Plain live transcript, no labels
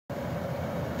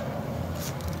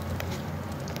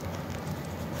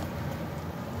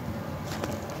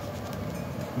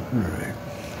All right.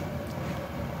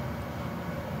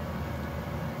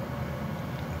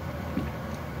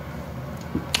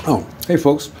 Oh, hey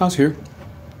folks, House here.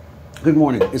 Good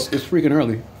morning. It's freaking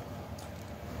early.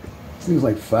 Seems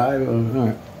like 5. All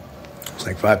right. It's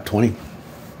like 5:20,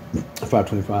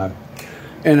 5:25,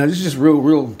 and this is just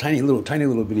real tiny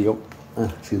little video.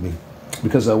 Excuse me,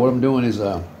 because what I'm doing is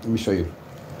let me show you.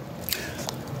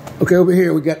 Okay, over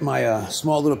here we got my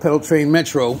small little pedal train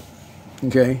Metro.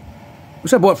 Okay,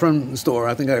 which I bought from the store.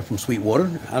 I think I got it from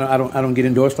Sweetwater. I don't get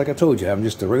endorsed like I told you. I'm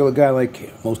just a regular guy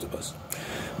like most of us.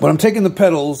 But I'm taking the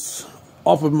pedals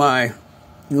off of my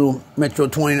little Metro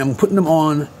 20 and I'm putting them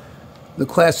on the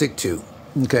Classic 2.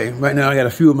 Okay, right now I got a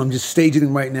few of them. I'm just staging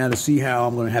them right now to see how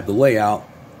I'm going to have the layout,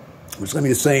 which is going to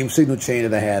be the same signal chain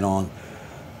that I had on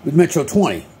with Metro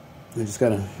 20. I just got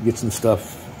to get some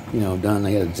stuff, done.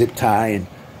 I got to zip tie and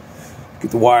get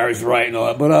the wires right and all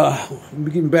that. But I'll be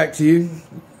getting back to you.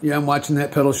 Yeah, I'm watching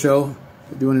that pedal show,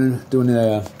 doing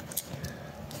the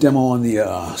demo on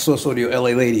the Source Audio LA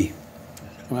Lady.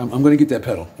 I'm going to get that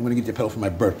pedal. I'm going to get that pedal for my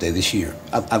birthday this year.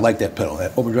 I like that pedal,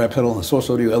 that overdrive pedal, the Source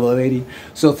Audio LA Lady.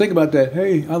 So think about that.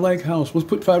 Hey, I like House. Let's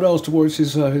put $5 towards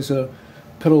his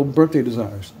pedal birthday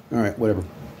desires. All right, whatever.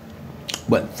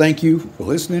 But thank you for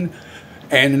listening.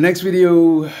 And the next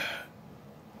video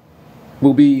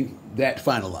will be that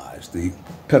finalized, the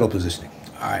pedal positioning.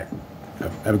 All right.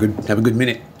 Have a good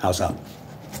minute. House out.